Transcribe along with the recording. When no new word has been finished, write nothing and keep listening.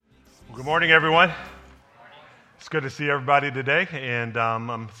Good morning, everyone. It's good to see everybody today, and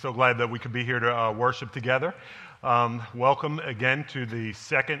I'm so glad that we could be here to worship together. Welcome again to the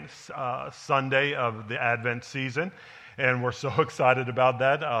second Sunday of the Advent season, and we're so excited about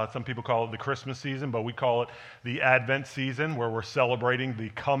that. Some people call it the Christmas season, but we call it the Advent season, where we're celebrating the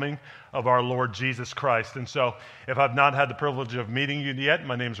coming of our Lord Jesus Christ. And so, if I've not had the privilege of meeting you yet,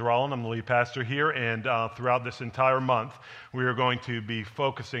 my name's Roland. I'm the lead pastor here, and throughout this entire month, we are going to be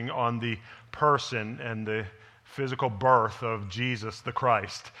focusing on the person and the physical birth of Jesus the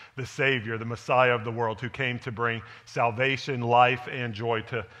Christ, the Savior, the Messiah of the world, who came to bring salvation, life, and joy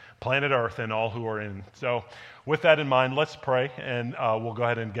to planet Earth and all who are in. So with that in mind, let's pray, and we'll go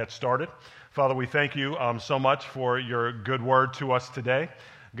ahead and get started. Father, we thank you so much for your good word to us today.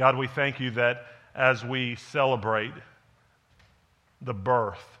 God, we thank you that as we celebrate the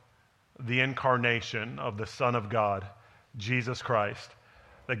birth, the incarnation of the Son of God, Jesus Christ,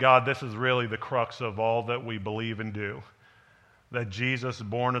 that God, this is really the crux of all that we believe and do. That Jesus,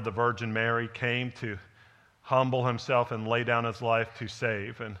 born of the Virgin Mary, came to humble himself and lay down his life to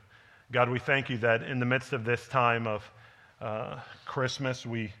save. And God, we thank you that in the midst of this time of Christmas,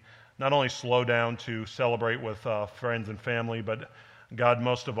 we not only slow down to celebrate with friends and family, but God,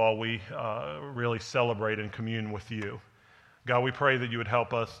 most of all, we really celebrate and commune with you. God, we pray that you would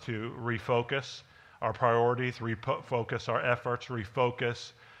help us to refocus our priorities, refocus our efforts,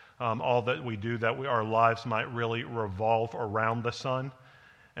 refocus all that we do, that our lives might really revolve around the Son.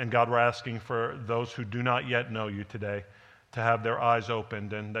 And God, we're asking for those who do not yet know you today to have their eyes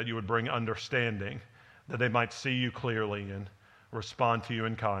opened, and that you would bring understanding, that they might see you clearly and respond to you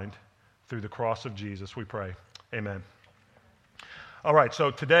in kind. Through the cross of Jesus, we pray. Amen. All right,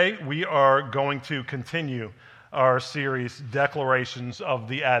 so today we are going to continue our series, Declarations of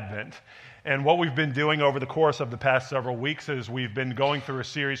the Advent. And what we've been doing over the course of the past several weeks is we've been going through a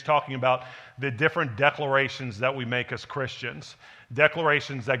series talking about the different declarations that we make as Christians.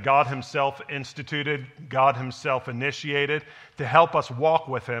 Declarations that God himself instituted, God himself initiated to help us walk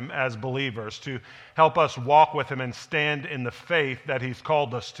with him as believers, to help us walk with him and stand in the faith that he's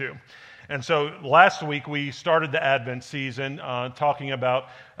called us to. And so last week we started the Advent season talking about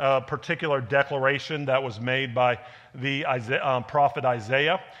a particular declaration that was made by the prophet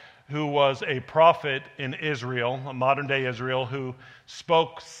Isaiah, who was a prophet in Israel, modern-day Israel, who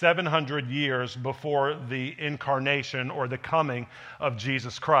spoke 700 years before the incarnation or the coming of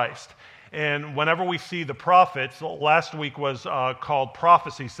Jesus Christ. And whenever we see the prophets, last week was called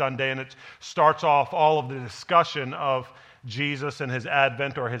Prophecy Sunday, and it starts off all of the discussion of Jesus and his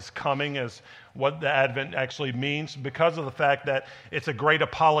advent, or his coming, as what the advent actually means, because of the fact that it's a great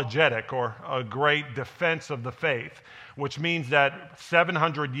apologetic or a great defense of the faith, which means that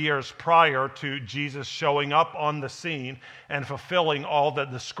 700 years prior to Jesus showing up on the scene and fulfilling all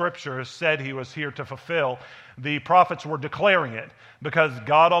that the scriptures said he was here to fulfill, the prophets were declaring it, because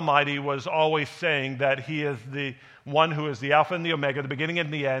God Almighty was always saying that he is the one who is the Alpha and the Omega, the beginning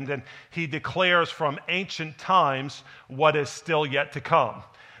and the end, and he declares from ancient times what is still yet to come.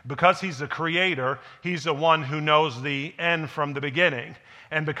 Because he's the creator, he's the one who knows the end from the beginning.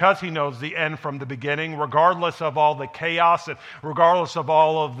 And because he knows the end from the beginning, regardless of all the chaos and regardless of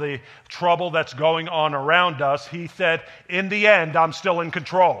all of the trouble that's going on around us, he said, in the end, I'm still in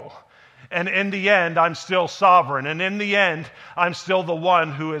control. And in the end, I'm still sovereign. And in the end, I'm still the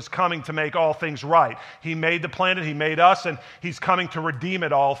one who is coming to make all things right. He made the planet, he made us, and he's coming to redeem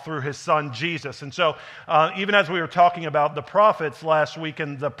it all through his son, Jesus. And so, even as we were talking about the prophets last week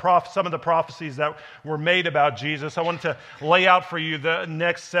and some of the prophecies that were made about Jesus, I wanted to lay out for you the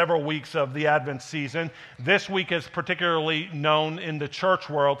next several weeks of the Advent season. This week is particularly known in the church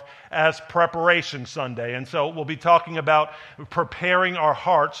world as Preparation Sunday. And so we'll be talking about preparing our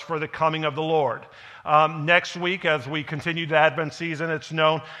hearts for the coming of the Lord. Next week, as we continue the Advent season, it's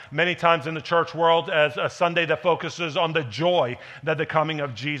known many times in the church world as a Sunday that focuses on the joy that the coming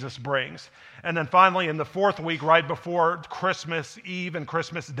of Jesus brings. And then finally, in the fourth week, right before Christmas Eve and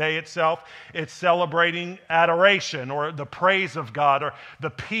Christmas Day itself, it's celebrating adoration, or the praise of God, or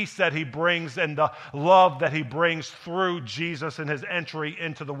the peace that he brings and the love that he brings through Jesus and his entry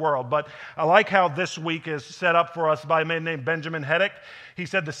into the world. But I like how this week is set up for us by a man named Benjamin Hedrick. He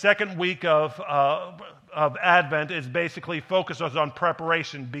said the second week of Advent is basically focuses on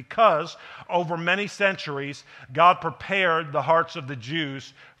preparation, because over many centuries, God prepared the hearts of the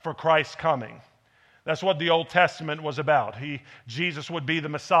Jews for Christ's coming. That's what the Old Testament was about. Jesus would be the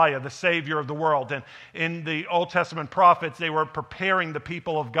Messiah, the Savior of the world. And in the Old Testament prophets, they were preparing the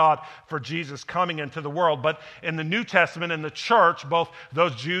people of God for Jesus coming into the world. But in the New Testament, in the church, both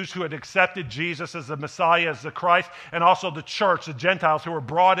those Jews who had accepted Jesus as the Messiah, as the Christ, and also the church, the Gentiles who were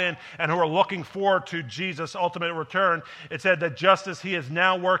brought in and who were looking forward to Jesus' ultimate return, it said that just as he is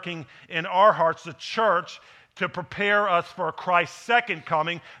now working in our hearts, the church, to prepare us for Christ's second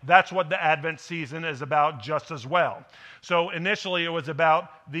coming, that's what the Advent season is about just as well. So initially it was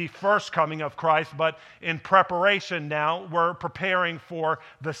about the first coming of Christ, but in preparation now, we're preparing for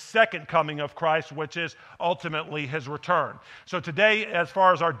the second coming of Christ, which is ultimately his return. So today, as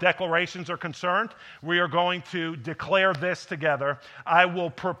far as our declarations are concerned, we are going to declare this together: I will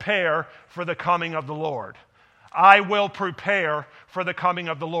prepare for the coming of the Lord. I will prepare for the coming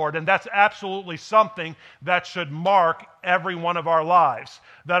of the Lord. And that's absolutely something that should mark every one of our lives.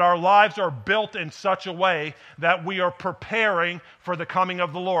 That our lives are built in such a way that we are preparing for the coming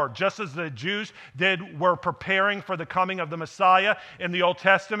of the Lord. Just as the Jews were preparing for the coming of the Messiah in the Old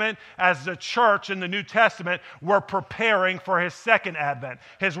Testament, as the church in the New Testament, we're preparing for his second advent,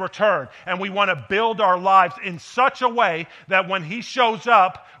 his return. And we want to build our lives in such a way that when he shows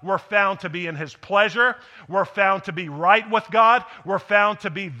up, we're found to be in his pleasure, we're found to be right with God, we're found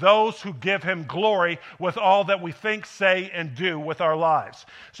to be those who give him glory with all that we think, say, and do with our lives.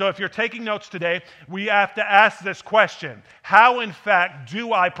 So if you're taking notes today, we have to ask this question: how, in fact,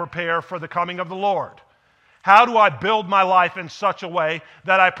 do I prepare for the coming of the Lord? How do I build my life in such a way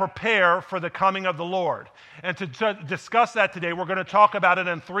that I prepare for the coming of the Lord? And to discuss that today, we're going to talk about it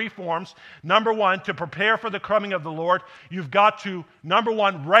in three forms. Number one, to prepare for the coming of the Lord, you've got to, number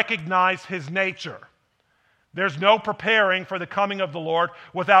one, recognize his nature. There's no preparing for the coming of the Lord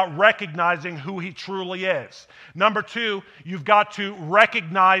without recognizing who he truly is. Number two, you've got to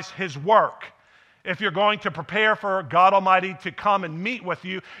recognize his work. If you're going to prepare for God Almighty to come and meet with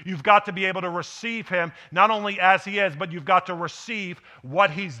you, you've got to be able to receive him not only as he is, but you've got to receive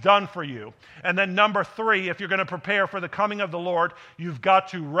what he's done for you. And then number three, if you're going to prepare for the coming of the Lord, you've got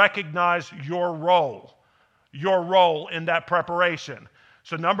to recognize your role in that preparation.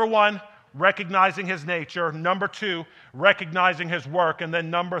 So number one, recognizing his nature. Number two, recognizing his work. And then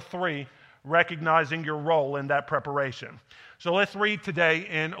number three, recognizing your role in that preparation. So let's read today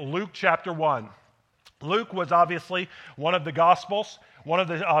in Luke chapter 1. Luke was obviously one of the Gospels, one of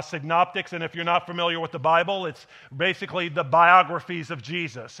the synoptics, and if you're not familiar with the Bible, it's basically the biographies of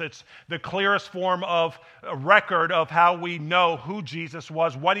Jesus. It's the clearest form of a record of how we know who Jesus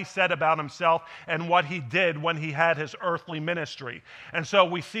was, what he said about himself, and what he did when he had his earthly ministry. And so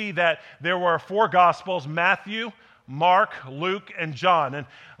we see that there were four Gospels: Matthew, Mark, Luke, and John. And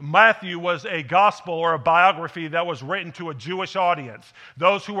Matthew was a gospel or a biography that was written to a Jewish audience,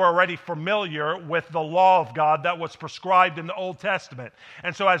 those who were already familiar with the law of God that was prescribed in the Old Testament.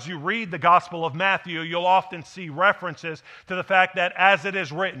 And so as you read the Gospel of Matthew, you'll often see references to the fact that as it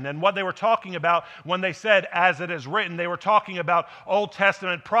is written. And what they were talking about when they said as it is written, they were talking about Old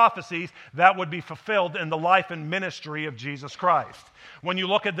Testament prophecies that would be fulfilled in the life and ministry of Jesus Christ. When you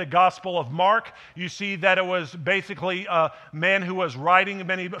look at the Gospel of Mark, you see that it was basically a man who was writing.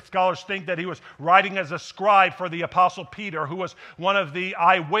 Many scholars think that he was writing as a scribe for the Apostle Peter, who was one of the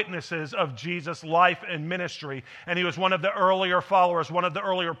eyewitnesses of Jesus' life and ministry. And he was one of the earlier followers, one of the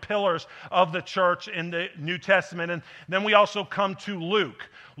earlier pillars of the church in the New Testament. And then we also come to Luke.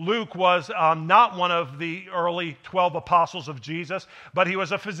 Luke was not one of the early 12 apostles of Jesus, but he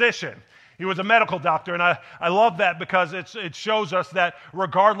was a physician. He was a medical doctor, and I love that because it shows us that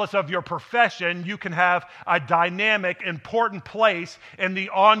regardless of your profession, you can have a dynamic, important place in the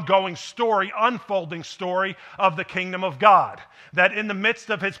ongoing story, unfolding story of the kingdom of God. That in the midst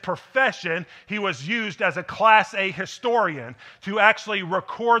of his profession, he was used as a Class A historian to actually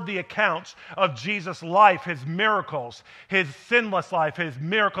record the accounts of Jesus' life, his miracles, his sinless life, his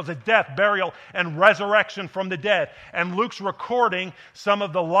miracles of death, burial, and resurrection from the dead. And Luke's recording some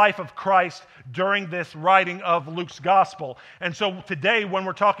of the life of Christ during this writing of Luke's gospel. And so today, when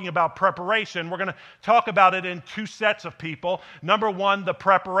we're talking about preparation, we're going to talk about it in two sets of people. Number one, the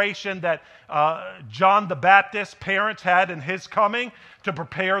preparation that John the Baptist's parents had in his coming to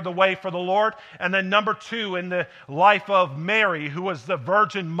prepare the way for the Lord. And then number two, in the life of Mary, who was the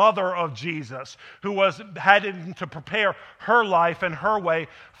virgin mother of Jesus, who had to prepare her life and her way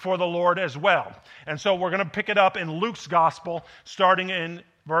for the Lord as well. And so we're going to pick it up in Luke's gospel, starting in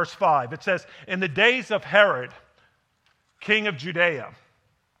verse 5. It says, "In the days of Herod, king of Judea,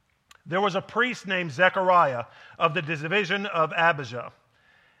 there was a priest named Zechariah of the division of Abijah.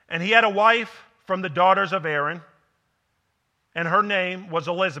 And he had a wife from the daughters of Aaron, and her name was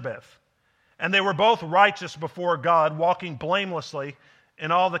Elizabeth. And they were both righteous before God, walking blamelessly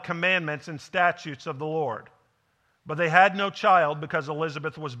in all the commandments and statutes of the Lord. But they had no child because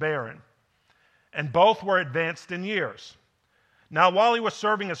Elizabeth was barren, and both were advanced in years. Now, while he was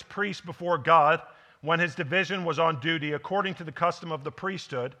serving as priest before God, when his division was on duty according to the custom of the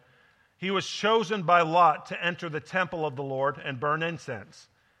priesthood, he was chosen by lot to enter the temple of the Lord and burn incense.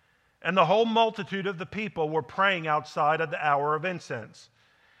 And the whole multitude of the people were praying outside at the hour of incense.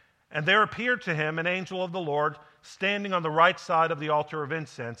 And there appeared to him an angel of the Lord standing on the right side of the altar of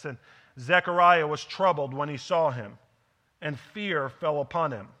incense. And Zechariah was troubled when he saw him, and fear fell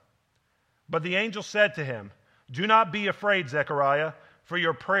upon him. But the angel said to him, "Do not be afraid, Zechariah, for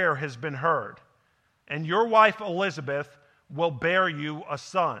your prayer has been heard. And your wife Elizabeth will bear you a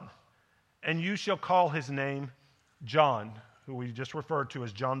son, and you shall call his name John," who we just referred to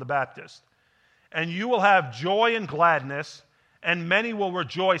as John the Baptist. "And you will have joy and gladness, and many will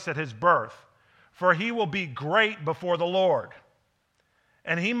rejoice at his birth, for he will be great before the Lord.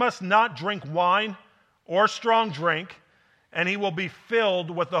 And he must not drink wine or strong drink, and he will be filled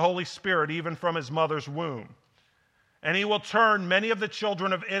with the Holy Spirit even from his mother's womb. And he will turn many of the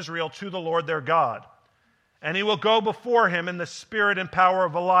children of Israel to the Lord their God. And he will go before him in the spirit and power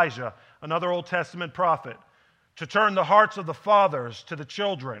of Elijah," another Old Testament prophet, "to turn the hearts of the fathers to the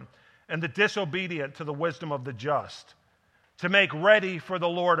children, and the disobedient to the wisdom of the just, to make ready for the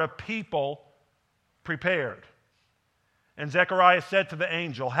Lord a people prepared." And Zechariah said to the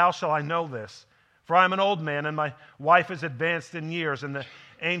angel, "How shall I know this? For I am an old man, and my wife is advanced in years." And the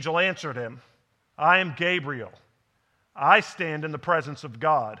angel answered him, "I am Gabriel. I stand in the presence of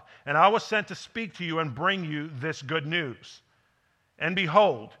God, and I was sent to speak to you and bring you this good news. And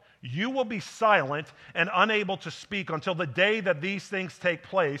behold, you will be silent and unable to speak until the day that these things take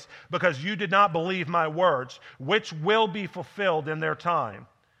place, because you did not believe my words, which will be fulfilled in their time."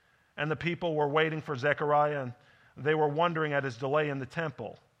 And the people were waiting for Zechariah, and they were wondering at his delay in the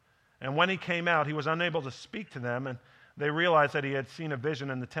temple. And when he came out, he was unable to speak to them, and they realized that he had seen a vision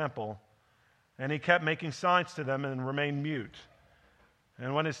in the temple. And he kept making signs to them and remained mute.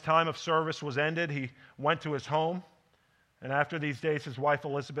 And when his time of service was ended, he went to his home. And after these days, his wife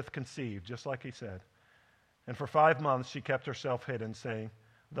Elizabeth conceived, just like he said. And for 5 months she kept herself hidden, saying,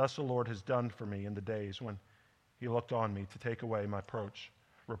 "Thus the Lord has done for me in the days when he looked on me to take away my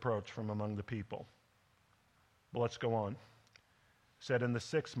reproach from among the people." But let's go on. It said, in the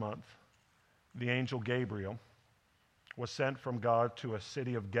 6th month, the angel Gabriel was sent from God to a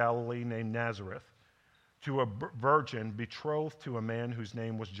city of Galilee named Nazareth, to a virgin betrothed to a man whose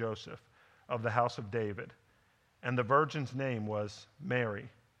name was Joseph, of the house of David. And the virgin's name was Mary.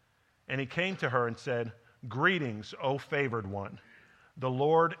 And he came to her and said, "Greetings, O favored one. The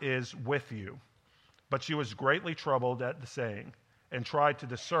Lord is with you." But she was greatly troubled at the saying, and tried to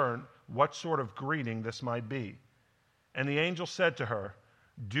discern what sort of greeting this might be. And the angel said to her,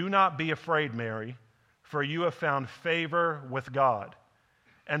 "Do not be afraid, Mary, for you have found favor with God.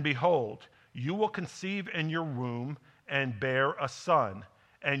 And behold, you will conceive in your womb and bear a son,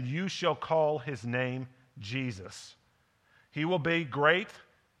 and you shall call his name Jesus. He will be great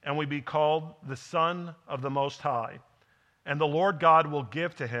and will be called the Son of the Most High. And the Lord God will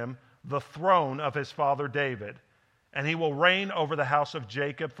give to him the throne of his father David, and he will reign over the house of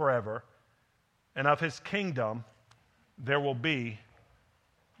Jacob forever, and of his kingdom there will be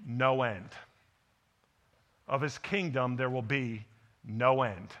no end." Of his kingdom there will be no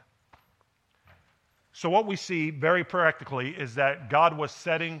end. So what we see very practically is that God was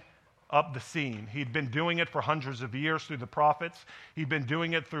setting up the scene. He'd been doing it for hundreds of years through the prophets. He'd been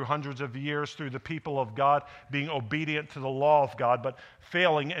doing it through hundreds of years through the people of God, being obedient to the law of God, but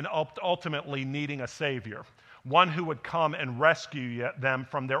failing and ultimately needing a Savior. One who would come and rescue them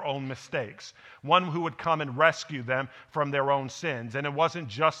from their own mistakes. One who would come and rescue them from their own sins. And it wasn't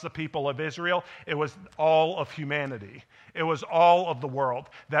just the people of Israel, it was all of humanity. It was all of the world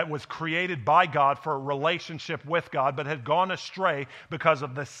that was created by God for a relationship with God, but had gone astray because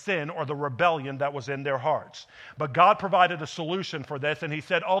of the sin or the rebellion that was in their hearts. But God provided a solution for this, and he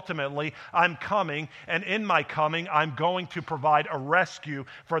said, ultimately, I'm coming, and in my coming, I'm going to provide a rescue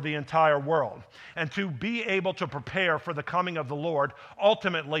for the entire world. And to be able to prepare for the coming of the Lord,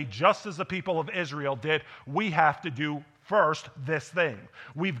 ultimately, just as the people of Israel did, we have to do first this thing.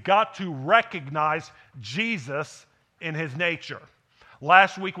 We've got to recognize Jesus in his nature.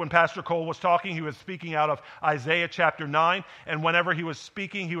 Last week when Pastor Cole was talking, he was speaking out of Isaiah chapter 9, and whenever he was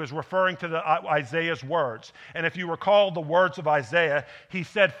speaking, he was referring to Isaiah's words. And if you recall the words of Isaiah, he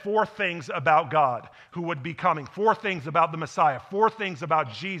said 4 things about God who would be coming, 4 things about the Messiah, 4 things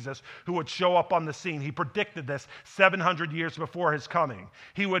about Jesus who would show up on the scene. He predicted this 700 years before his coming.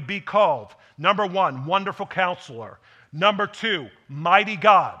 He would be called, number 1, Wonderful Counselor. Number 2, Mighty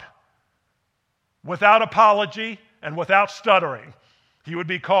God. Without apology and without stuttering. He would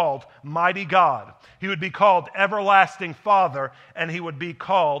be called Mighty God. He would be called Everlasting Father, and he would be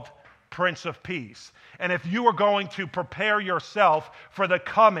called Prince of Peace. And if you are going to prepare yourself for the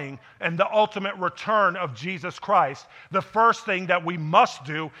coming and the ultimate return of Jesus Christ, the first thing that we must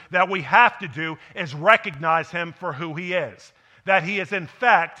do, that we have to do, is recognize him for who he is. That he is in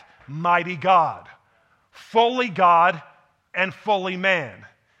fact mighty God. Fully God and fully man.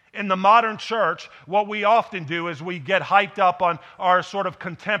 In the modern church, what we often do is we get hyped up on our sort of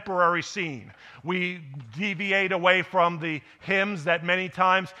contemporary scene. We deviate away from the hymns that many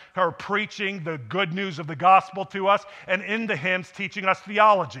times are preaching the good news of the gospel to us, and in the hymns teaching us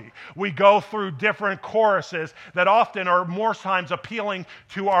theology. We go through different choruses that often are more times appealing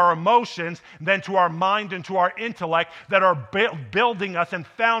to our emotions than to our mind and to our intellect, that are building us and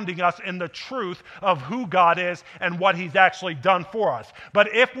founding us in the truth of who God is and what he's actually done for us.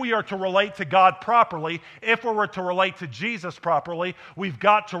 But if we are to relate to God properly, if we were to relate to Jesus properly, we've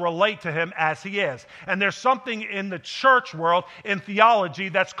got to relate to him as he is. And there's something in the church world, in theology,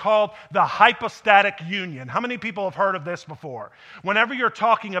 that's called the hypostatic union. How many people have heard of this before? Whenever you're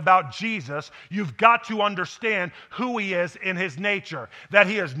talking about Jesus, you've got to understand who he is in his nature. That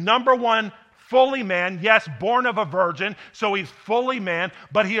he is, number 1, fully man, yes, born of a virgin, so he's fully man,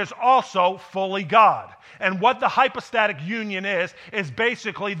 but he is also fully God. And what the hypostatic union is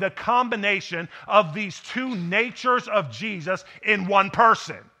basically the combination of these 2 natures of Jesus in one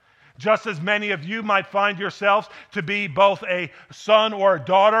person. Just as many of you might find yourselves to be both a son or a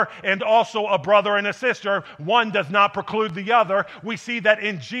daughter and also a brother and a sister, one does not preclude the other. We see that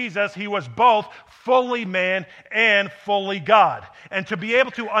in Jesus, he was both fully man and fully God. And to be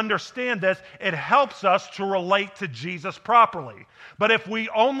able to understand this, it helps us to relate to Jesus properly. But if we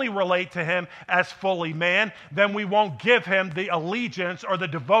only relate to him as fully man, then we won't give him the allegiance or the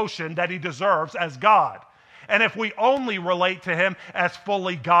devotion that he deserves as God. And if we only relate to him as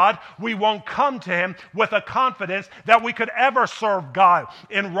fully God, we won't come to him with a confidence that we could ever serve God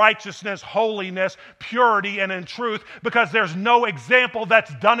in righteousness, holiness, purity, and in truth, because there's no example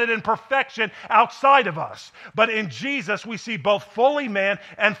that's done it in perfection outside of us. But in Jesus, we see both fully man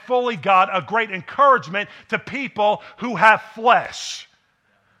and fully God, a great encouragement to people who have flesh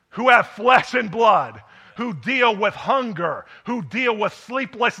and blood, who deal with hunger, who deal with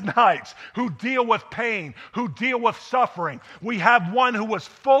sleepless nights, who deal with pain, who deal with suffering. We have one who was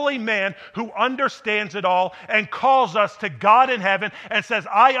fully man, who understands it all and calls us to God in heaven and says,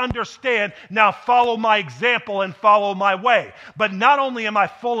 I understand, now follow my example and follow my way. But not only am I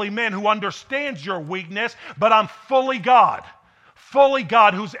fully man who understands your weakness, but I'm fully God. Fully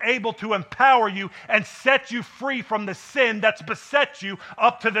God, who's able to empower you and set you free from the sin that's beset you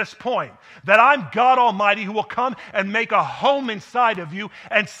up to this point. That I'm God Almighty who will come and make a home inside of you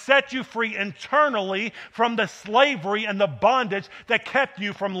and set you free internally from the slavery and the bondage that kept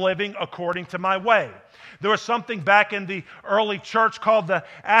you from living according to my way. There was something back in the early church called the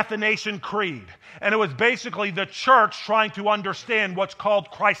Athanasian Creed. And it was basically the church trying to understand what's called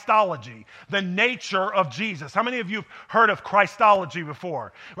Christology, the nature of Jesus. How many of you have heard of Christology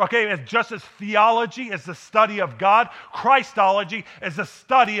before? Okay, just as theology is the study of God, Christology is the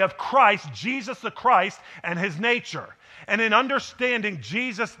study of Christ, Jesus the Christ, and his nature. And in understanding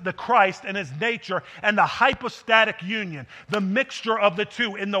Jesus the Christ and his nature and the hypostatic union, the mixture of the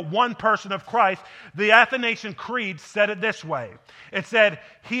two in the one person of Christ, the Athanasian Creed said it this way. It said,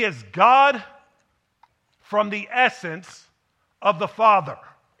 he is God from the essence of the Father,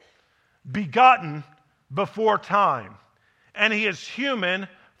 begotten before time. And he is human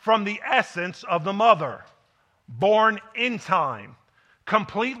from the essence of the Mother, born in time,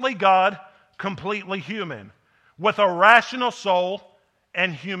 completely God, completely human, with a rational soul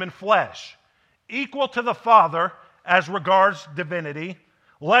and human flesh, equal to the Father as regards divinity,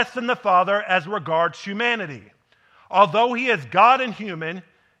 less than the Father as regards humanity. Although he is God and human,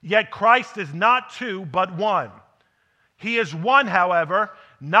 yet Christ is not two, but one. He is one, however,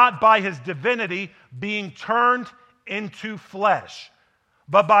 not by his divinity being turned into flesh,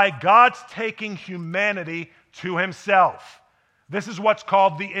 but by God's taking humanity to himself, This is what's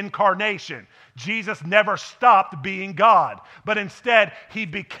called the incarnation. Jesus never stopped being God, but instead he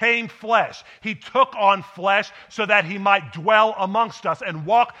became flesh. He took on flesh so that he might dwell amongst us and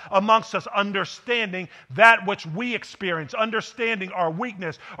walk amongst us, understanding that which we experience, understanding our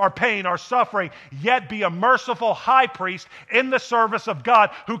weakness, our pain, our suffering, yet be a merciful high priest in the service of God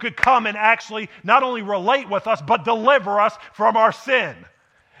who could come and actually not only relate with us, but deliver us from our sin.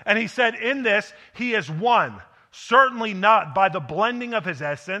 And he said in this, he is one. Certainly not by the blending of his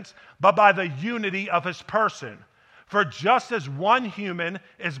essence, but by the unity of his person. For just as one human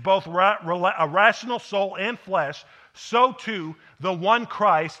is both a rational soul and flesh, so too the one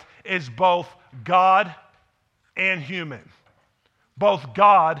Christ is both God and human. Both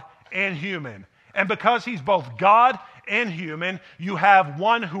God and human. And because he's both God and human, you have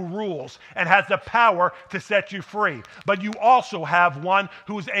one who rules and has the power to set you free. But you also have one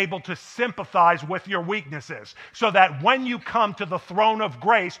who is able to sympathize with your weaknesses, so that when you come to the throne of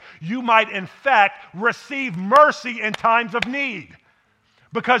grace, you might in fact receive mercy in times of need.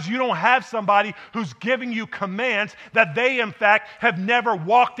 Because you don't have somebody who's giving you commands that they in fact have never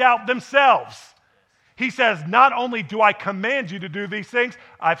walked out themselves. He says, not only do I command you to do these things,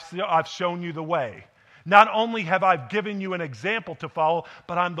 I've shown you the way. Not only have I given you an example to follow,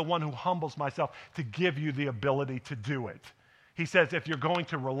 but I'm the one who humbles myself to give you the ability to do it. He says if you're going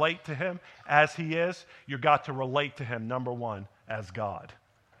to relate to him as he is, you've got to relate to him, number one, as God.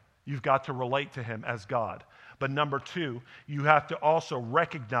 You've got to relate to him as God. But number two, you have to also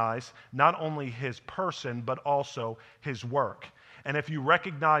recognize not only his person, but also his work. And if you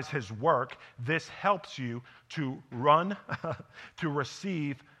recognize his work, this helps you to to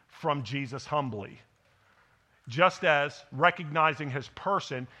receive from Jesus humbly. Just as recognizing his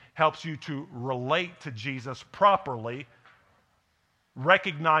person helps you to relate to Jesus properly,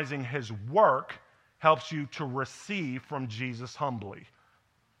 recognizing his work helps you to receive from Jesus humbly.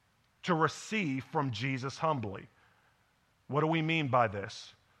 To receive from Jesus humbly. What do we mean by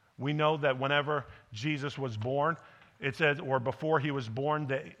this? We know that whenever Jesus was born, it says, or before he was born,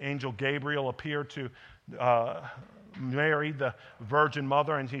 the angel Gabriel appeared to Mary, the Virgin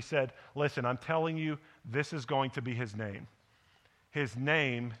Mother, and he said, listen, I'm telling you, this is going to be his name. His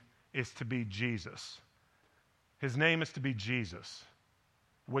name is to be Jesus. His name is to be Jesus,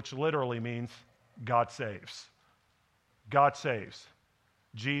 which literally means God saves. God saves.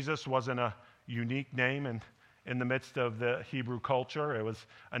 Jesus wasn't a unique name in the midst of the Hebrew culture. It was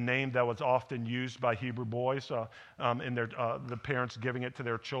a name that was often used by Hebrew boys in the parents giving it to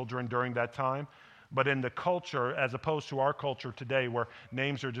their children during that time. But in the culture, as opposed to our culture today, where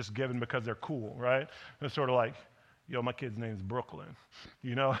names are just given because they're cool, right? It's sort of like, yo, my kid's name's Brooklyn.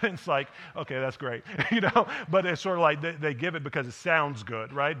 You know, it's like, okay, that's great. You know, but it's sort of like they give it because it sounds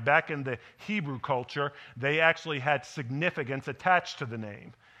good, right? Back in the Hebrew culture, they actually had significance attached to the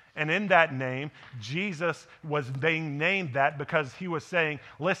name. And in that name, Jesus was being named that because he was saying,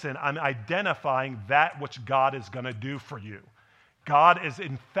 listen, I'm identifying that which God is going to do for you. God is,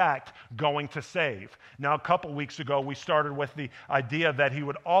 in fact, going to save. Now, a couple weeks ago, we started with the idea that he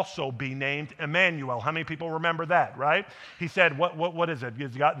would also be named Emmanuel. How many people remember that, right? He said, what is it?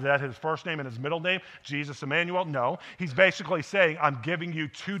 Is that his first name and his middle name? Jesus Emmanuel? No. He's basically saying, I'm giving you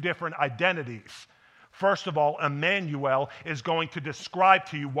two different identities. First of all, Emmanuel is going to describe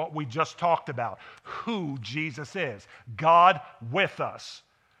to you what we just talked about, who Jesus is, God with us.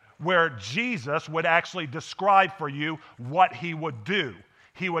 Where Jesus would actually describe for you what he would do.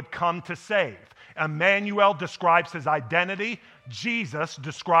 He would come to save. Emmanuel describes his identity. Jesus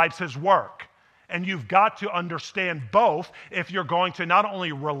describes his work. And you've got to understand both if you're going to not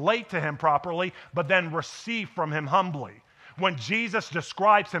only relate to him properly, but then receive from him humbly. When Jesus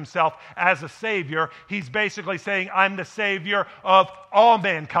describes himself as a Savior, he's basically saying, I'm the Savior of all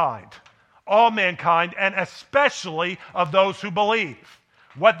mankind. All mankind, and especially of those who believe.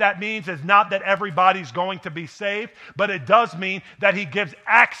 What that means is not that everybody's going to be saved, but it does mean that he gives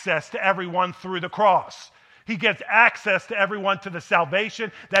access to everyone through the cross. He gives access to everyone to the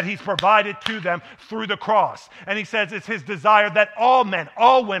salvation that he's provided to them through the cross. And he says it's his desire that all men,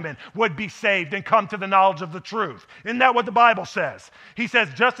 all women would be saved and come to the knowledge of the truth. Isn't that what the Bible says? He says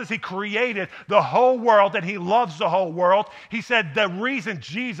just as he created the whole world and he loves the whole world, he said the reason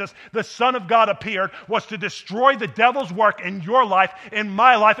Jesus, the Son of God, appeared was to destroy the devil's work in your life, in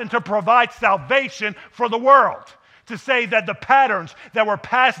my life, and to provide salvation for the world. to say that the patterns that were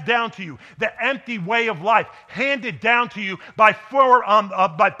passed down to you, the empty way of life handed down to you by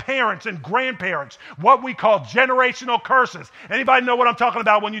parents and grandparents, what we call generational curses. Anybody know what I'm talking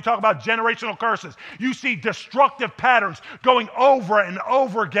about when you talk about generational curses? You see destructive patterns going over and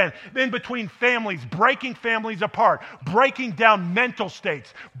over again in between families, breaking families apart, breaking down mental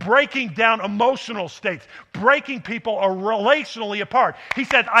states, breaking down emotional states, breaking people relationally apart. He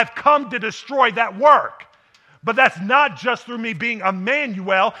said, I've come to destroy that work. But that's not just through me being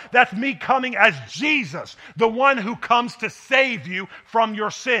Emmanuel. That's me coming as Jesus, the one who comes to save you from your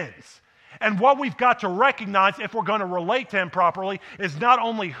sins. And what we've got to recognize if we're going to relate to him properly is not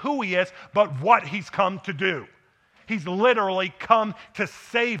only who he is, but what he's come to do. He's literally come to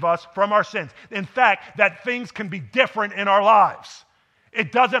save us from our sins. In fact, that things can be different in our lives.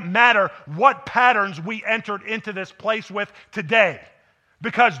 It doesn't matter what patterns we entered into this place with today.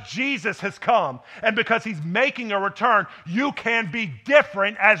 Because Jesus has come and because he's making a return, you can be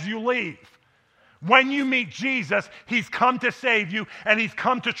different as you leave. When you meet Jesus, he's come to save you and he's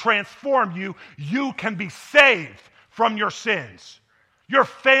come to transform you. You can be saved from your sins. Your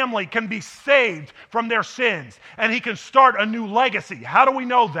family can be saved from their sins, and he can start a new legacy. How do we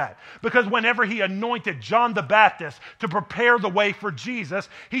know that? Because whenever he anointed John the Baptist to prepare the way for Jesus,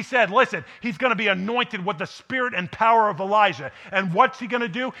 he said, listen, he's going to be anointed with the spirit and power of Elijah. And what's he going to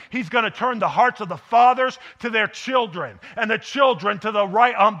do? He's going to turn the hearts of the fathers to their children, and the children to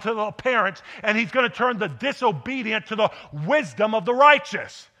the parents, and he's going to turn the disobedient to the wisdom of the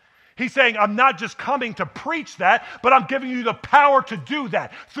righteous. He's saying, I'm not just coming to preach that, but I'm giving you the power to do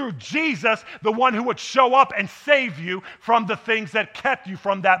that through Jesus, the one who would show up and save you from the things that kept you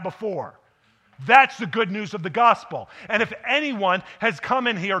from that before. That's the good news of the gospel. And if anyone has come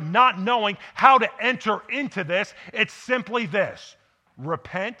in here not knowing how to enter into this, it's simply this.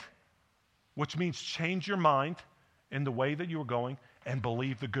 Repent, which means change your mind in the way that you were going, and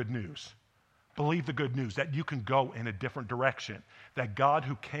believe the good news. Believe the good news that you can go in a different direction. That God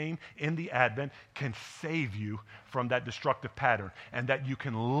who came in the Advent can save you from that destructive pattern. And that you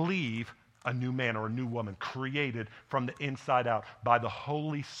can leave a new man or a new woman created from the inside out by the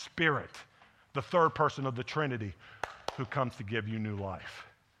Holy Spirit, the third person of the Trinity, who comes to give you new life.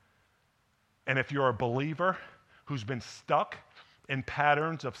 And if you're a believer who's been stuck in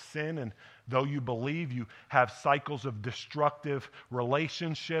patterns of sin, and though you believe you have cycles of destructive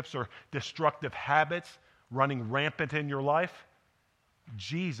relationships or destructive habits running rampant in your life,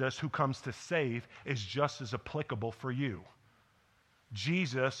 Jesus, who comes to save, is just as applicable for you.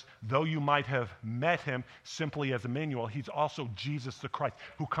 Jesus, though you might have met him simply as Emmanuel, he's also Jesus the Christ,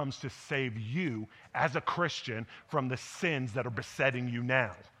 who comes to save you as a Christian from the sins that are besetting you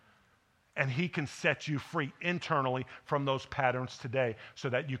now. And he can set you free internally from those patterns today so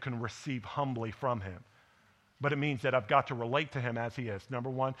that you can receive humbly from him. But it means that I've got to relate to him as he is. Number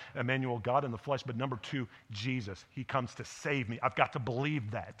one, Emmanuel, God in the flesh. But number two, Jesus. He comes to save me. I've got to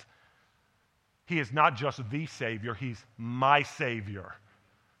believe that. He is not just the Savior. He's my Savior.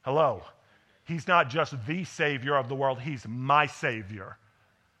 Hello. He's not just the Savior of the world. He's my Savior.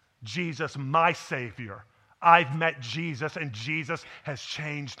 Jesus, my Savior. I've met Jesus, and Jesus has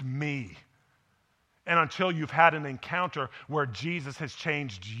changed me. And until you've had an encounter where Jesus has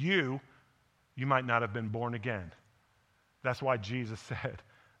changed you, you might not have been born again. That's why Jesus said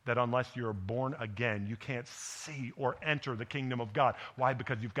that unless you're born again, you can't see or enter the kingdom of God. Why?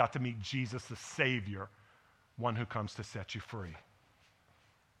 Because you've got to meet Jesus the Savior, one who comes to set you free.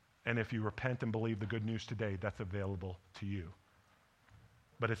 And if you repent and believe the good news today, that's available to you.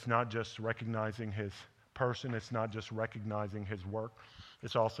 But it's not just recognizing his person, it's not just recognizing his work,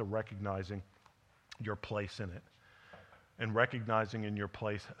 it's also recognizing your place in it. And recognizing in your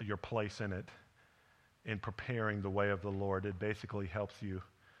place in it, in preparing the way of the Lord, it basically helps you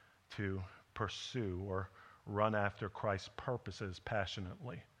to pursue or run after Christ's purposes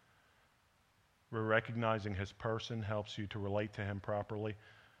passionately. Recognizing his person helps you to relate to him properly.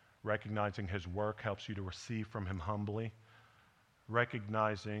 Recognizing his work helps you to receive from him humbly.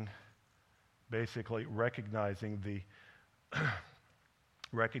 Recognizing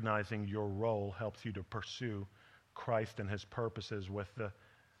your role helps you to pursue Christ and his purposes with the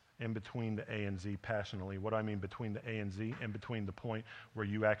in between the A and Z passionately. What do I mean between the A and Z? In between the point where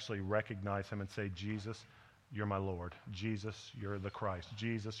you actually recognize him and say, Jesus, you're my Lord. Jesus, you're the Christ.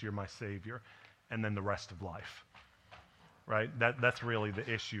 Jesus, you're my Savior. And then the rest of life. Right? That's really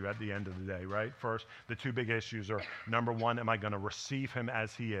the issue at the end of the day, right? First, the two big issues are, number one, am I going to receive him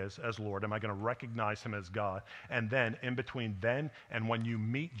as he is, as Lord? Am I going to recognize him as God? And then, in between then and when you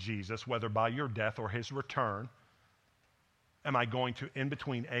meet Jesus, whether by your death or his return, am I going to, in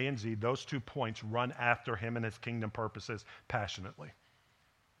between A and Z, those 2 points, run after him and his kingdom purposes passionately?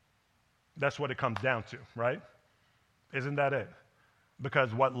 That's what it comes down to, right? Isn't that it?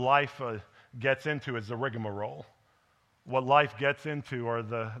 Because what life gets into is the rigmarole. What life gets into are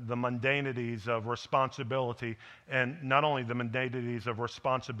the mundanities of responsibility, and not only the mundanities of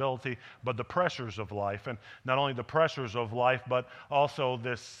responsibility, but the pressures of life. And not only the pressures of life, but also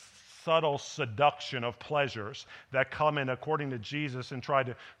this subtle seduction of pleasures that come in according to Jesus and try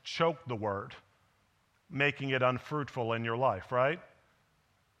to choke the word, making it unfruitful in your life, right?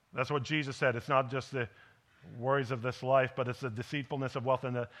 That's what Jesus said. It's not just the worries of this life, but it's the deceitfulness of wealth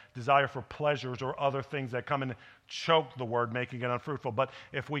and the desire for pleasures or other things that come and choke the word, making it unfruitful. But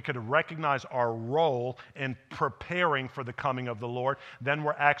if we could recognize our role in preparing for the coming of the Lord, then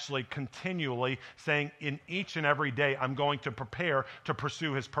we're actually continually saying, in each and every day, I'm going to prepare to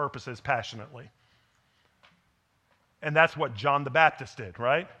pursue his purposes passionately. And that's what John the Baptist did,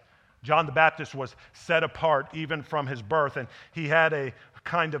 right? John the Baptist was set apart even from his birth, and he had a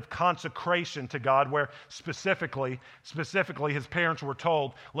kind of consecration to God where specifically his parents were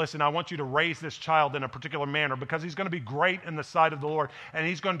told, listen, I want you to raise this child in a particular manner because he's going to be great in the sight of the Lord, and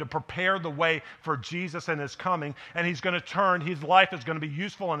he's going to prepare the way for Jesus and his coming, and he's going to turn, his life is going to be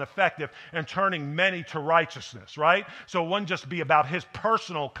useful and effective in turning many to righteousness, right? So it wouldn't just be about his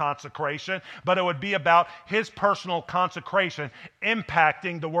personal consecration, but it would be about his personal consecration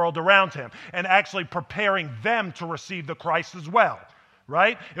impacting the world around him and actually preparing them to receive the Christ as well.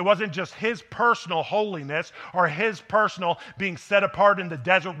 Right? It wasn't just his personal holiness or his personal being set apart in the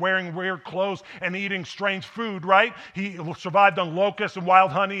desert wearing weird clothes and eating strange food, right? He survived on locusts and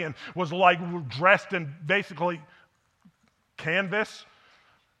wild honey and was like dressed in basically canvas.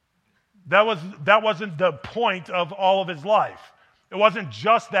 That wasn't the point of all of his life. It wasn't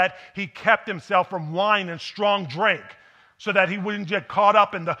just that he kept himself from wine and strong drink so that he wouldn't get caught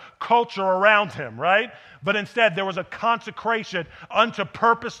up in the culture around him, right? But instead, there was a consecration unto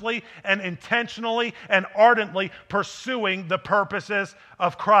purposely and intentionally and ardently pursuing the purposes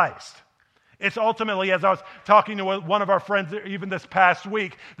of Christ. It's ultimately, as I was talking to one of our friends even this past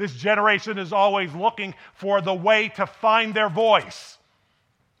week, this generation is always looking for the way to find their voice,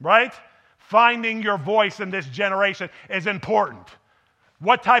 right? Finding your voice in this generation is important.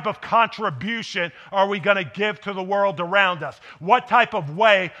 What type of contribution are we going to give to the world around us? What type of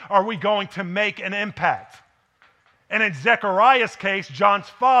way are we going to make an impact? And in Zechariah's case, John's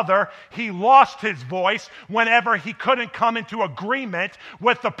father, he lost his voice whenever he couldn't come into agreement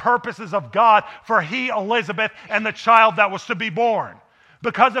with the purposes of God for he, Elizabeth, and the child that was to be born.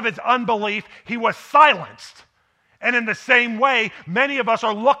 Because of his unbelief, he was silenced. And in the same way, many of us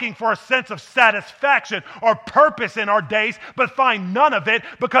are looking for a sense of satisfaction or purpose in our days, but find none of it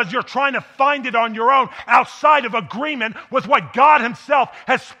because you're trying to find it on your own outside of agreement with what God himself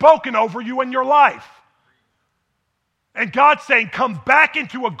has spoken over you in your life. And God's saying, come back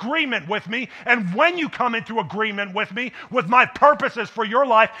into agreement with me. And when you come into agreement with me, with my purposes for your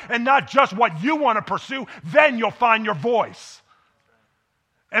life, and not just what you want to pursue, then you'll find your voice.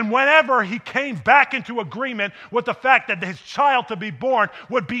 And whenever he came back into agreement with the fact that his child to be born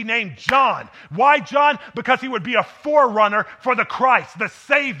would be named John. Why John? Because he would be a forerunner for the Christ, the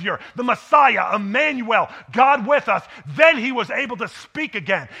Savior, the Messiah, Emmanuel, God with us. Then he was able to speak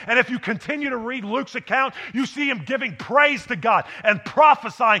again. And if you continue to read Luke's account, you see him giving praise to God and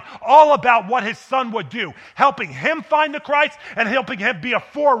prophesying all about what his son would do, helping him find the Christ and helping him be a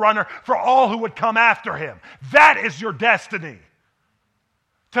forerunner for all who would come after him. That is your destiny.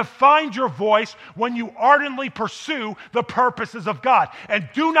 To find your voice when you ardently pursue the purposes of God. And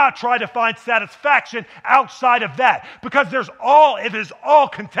do not try to find satisfaction outside of that, because it is all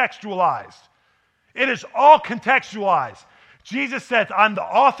contextualized. It is all contextualized. Jesus says, I'm the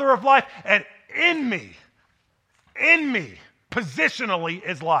author of life, and in me, positionally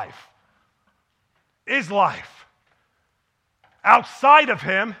is life. Is life. Outside of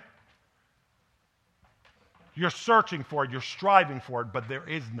him, you're searching for it, you're striving for it, but there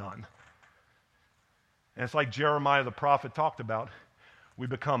is none. And it's like Jeremiah the prophet talked about. We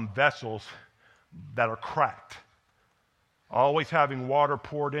become vessels that are cracked. Always having water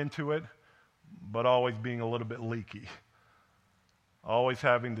poured into it, but always being a little bit leaky. Always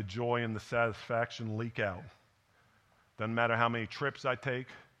having the joy and the satisfaction leak out. Doesn't matter how many trips I take.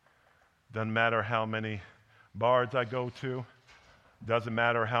 Doesn't matter how many bars I go to. Doesn't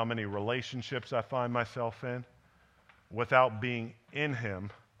matter how many relationships I find myself in. Without being in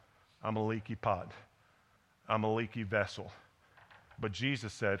him, I'm a leaky pot. I'm a leaky vessel. But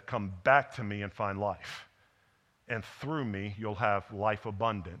Jesus said, come back to me and find life. And through me, you'll have life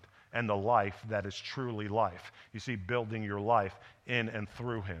abundant. and the life that is truly life. You see, building your life in and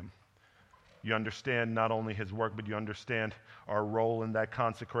through him. You understand not only his work, but you understand our role in that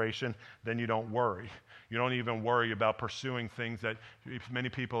consecration, then you don't worry. You don't even worry about pursuing things that many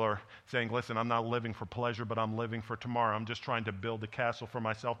people are saying, listen, I'm not living for pleasure, but I'm living for tomorrow. I'm just trying to build a castle for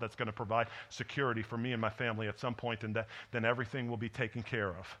myself that's going to provide security for me and my family at some point, and then everything will be taken care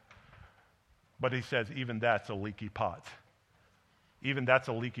of. But he says even that's a leaky pot. Even that's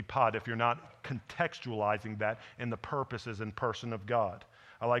a leaky pot if you're not contextualizing that in the purposes and person of God.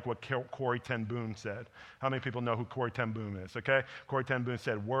 I like what Corrie ten Boom said. How many people know who Corrie ten Boom is? Okay, Corrie ten Boom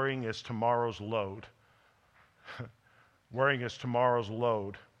said, worrying is tomorrow's load. Worrying is tomorrow's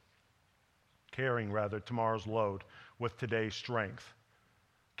load. Carrying, rather, tomorrow's load with today's strength.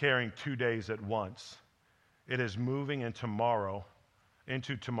 Carrying 2 days at once. It is moving into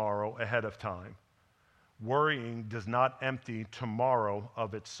tomorrow ahead of time. Worrying does not empty tomorrow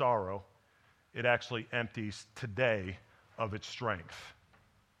of its sorrow. It actually empties today of its strength.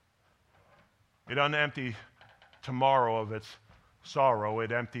 It doesn't empty tomorrow of its sorrow.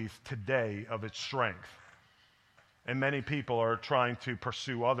 It empties today of its strength. And many people are trying to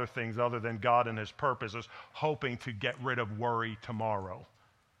pursue other things other than God and his purposes, hoping to get rid of worry tomorrow.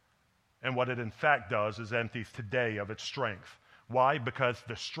 And what it in fact does is empties today of its strength. Why? Because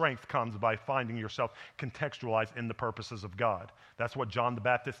the strength comes by finding yourself contextualized in the purposes of God. That's what John the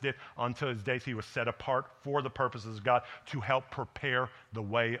Baptist did. Until his days, he was set apart for the purposes of God to help prepare the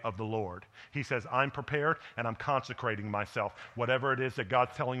way of the Lord. He says, I'm prepared and I'm consecrating myself. Whatever it is that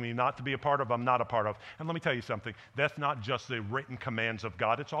God's telling me not to be a part of, I'm not a part of. And let me tell you something. That's not just the written commands of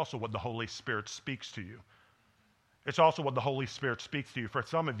God. It's also what the Holy Spirit speaks to you. It's also what the Holy Spirit speaks to you. For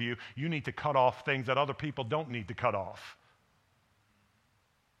some of you, you need to cut off things that other people don't need to cut off.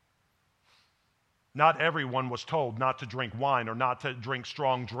 Not everyone was told not to drink wine or not to drink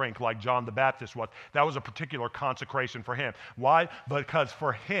strong drink like John the Baptist was. That was a particular consecration for him. Why? Because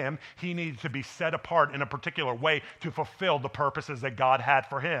for him, he needed to be set apart in a particular way to fulfill the purposes that God had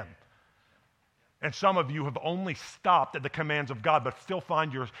for him. And some of you have only stopped at the commands of God, but still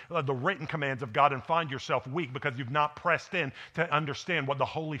find the written commands of God and find yourself weak because you've not pressed in to understand what the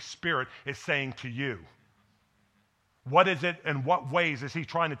Holy Spirit is saying to you. What is it and what ways is he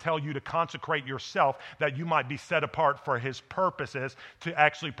trying to tell you to consecrate yourself that you might be set apart for his purposes to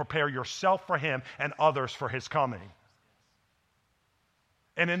actually prepare yourself for him and others for his coming?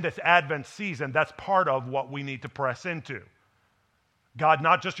 And in this Advent season, that's part of what we need to press into. God,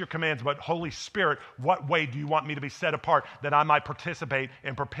 not just your commands, but Holy Spirit, what way do you want me to be set apart that I might participate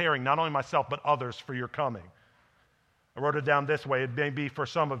in preparing not only myself but others for your coming? I wrote it down this way. It may be for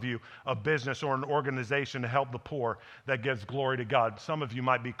some of you a business or an organization to help the poor that gives glory to God. Some of you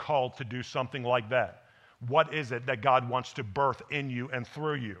might be called to do something like that. What is it that God wants to birth in you and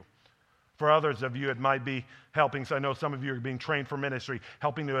through you? For others of you, it might be helping. So I know some of you are being trained for ministry,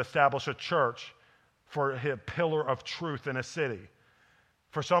 helping to establish a church for a pillar of truth in a city.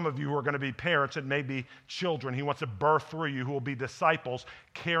 For some of you who are going to be parents, it may be children he wants to birth through you who will be disciples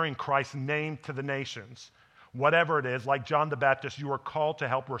carrying Christ's name to the nations. Whatever it is, like John the Baptist, you are called to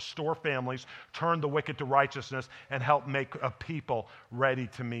help restore families, turn the wicked to righteousness, and help make a people ready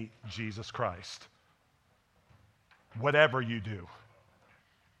to meet Jesus Christ. Whatever you do.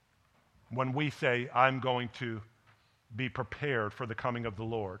 When we say, I'm going to be prepared for the coming of the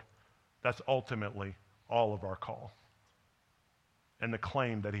Lord, that's ultimately all of our call and the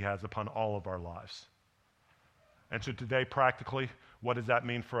claim that he has upon all of our lives. And so today, practically, what does that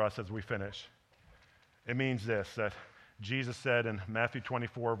mean for us as we finish? It means this, that Jesus said in Matthew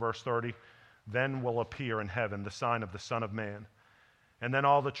 24, verse 30, then will appear in heaven the sign of the Son of Man. And then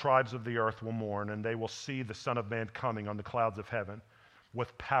all the tribes of the earth will mourn, and they will see the Son of Man coming on the clouds of heaven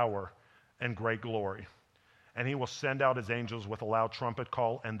with power and great glory. And he will send out his angels with a loud trumpet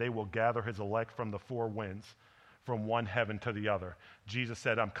call, and they will gather his elect from the four winds, from one heaven to the other. Jesus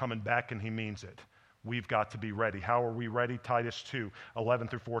said, I'm coming back, and he means it. We've got to be ready. How are we ready? Titus 2, 11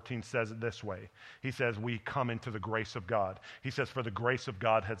 through 14 says it this way. He says, we come into the grace of God. He says, for the grace of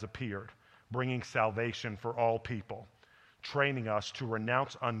God has appeared, bringing salvation for all people, training us to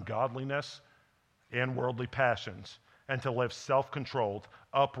renounce ungodliness and worldly passions, and to live self-controlled,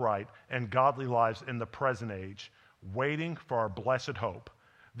 upright, and godly lives in the present age, waiting for our blessed hope,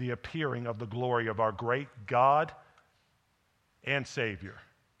 the appearing of the glory of our great God and Savior.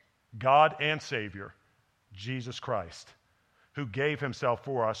 God and Savior, Jesus Christ, who gave himself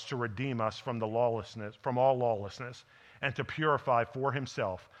for us to redeem us from all lawlessness, and to purify for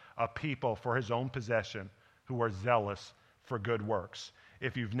himself a people for his own possession who are zealous for good works.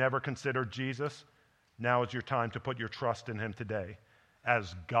 If you've never considered Jesus, now is your time to put your trust in him today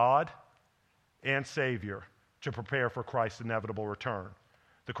as God and Savior to prepare for Christ's inevitable return.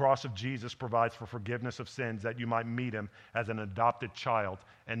 The cross of Jesus provides for forgiveness of sins that you might meet him as an adopted child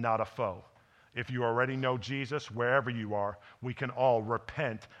and not a foe. If you already know Jesus, wherever you are, we can all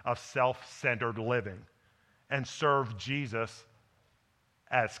repent of self-centered living and serve Jesus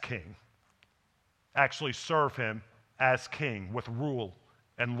as King. Actually serve him as King with rule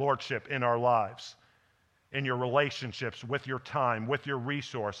and lordship in our lives, in your relationships, with your time, with your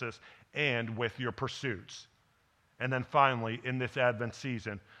resources, and with your pursuits. And then finally, in this Advent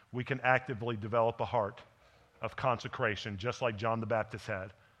season, we can actively develop a heart of consecration, just like John the Baptist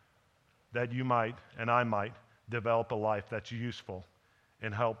had, that you might and I might develop a life that's useful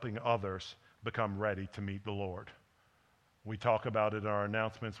in helping others become ready to meet the Lord. We talk about it in our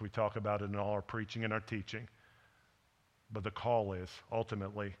announcements. We talk about it in all our preaching and our teaching. But the call is,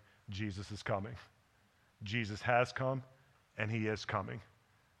 ultimately, Jesus is coming. Jesus has come, and he is coming.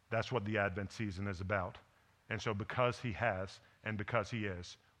 That's what the Advent season is about. And so because he has and because he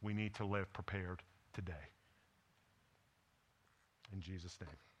is, we need to live prepared today. In Jesus' name.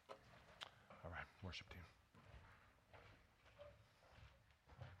 All right, worship team.